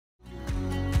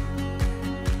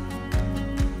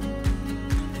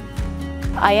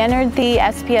I entered the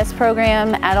SPS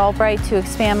program at Albright to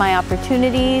expand my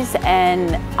opportunities,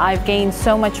 and I've gained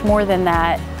so much more than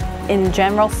that in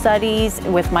general studies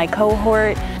with my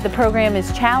cohort. The program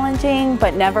is challenging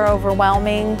but never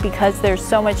overwhelming because there's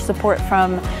so much support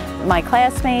from my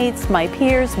classmates, my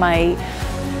peers, my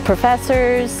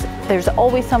professors. There's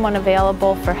always someone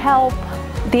available for help.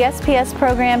 The SPS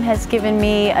program has given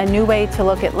me a new way to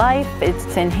look at life.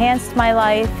 It's enhanced my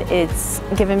life. It's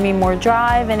given me more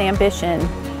drive and ambition.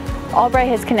 Albright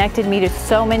has connected me to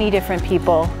so many different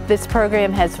people. This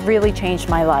program has really changed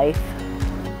my life.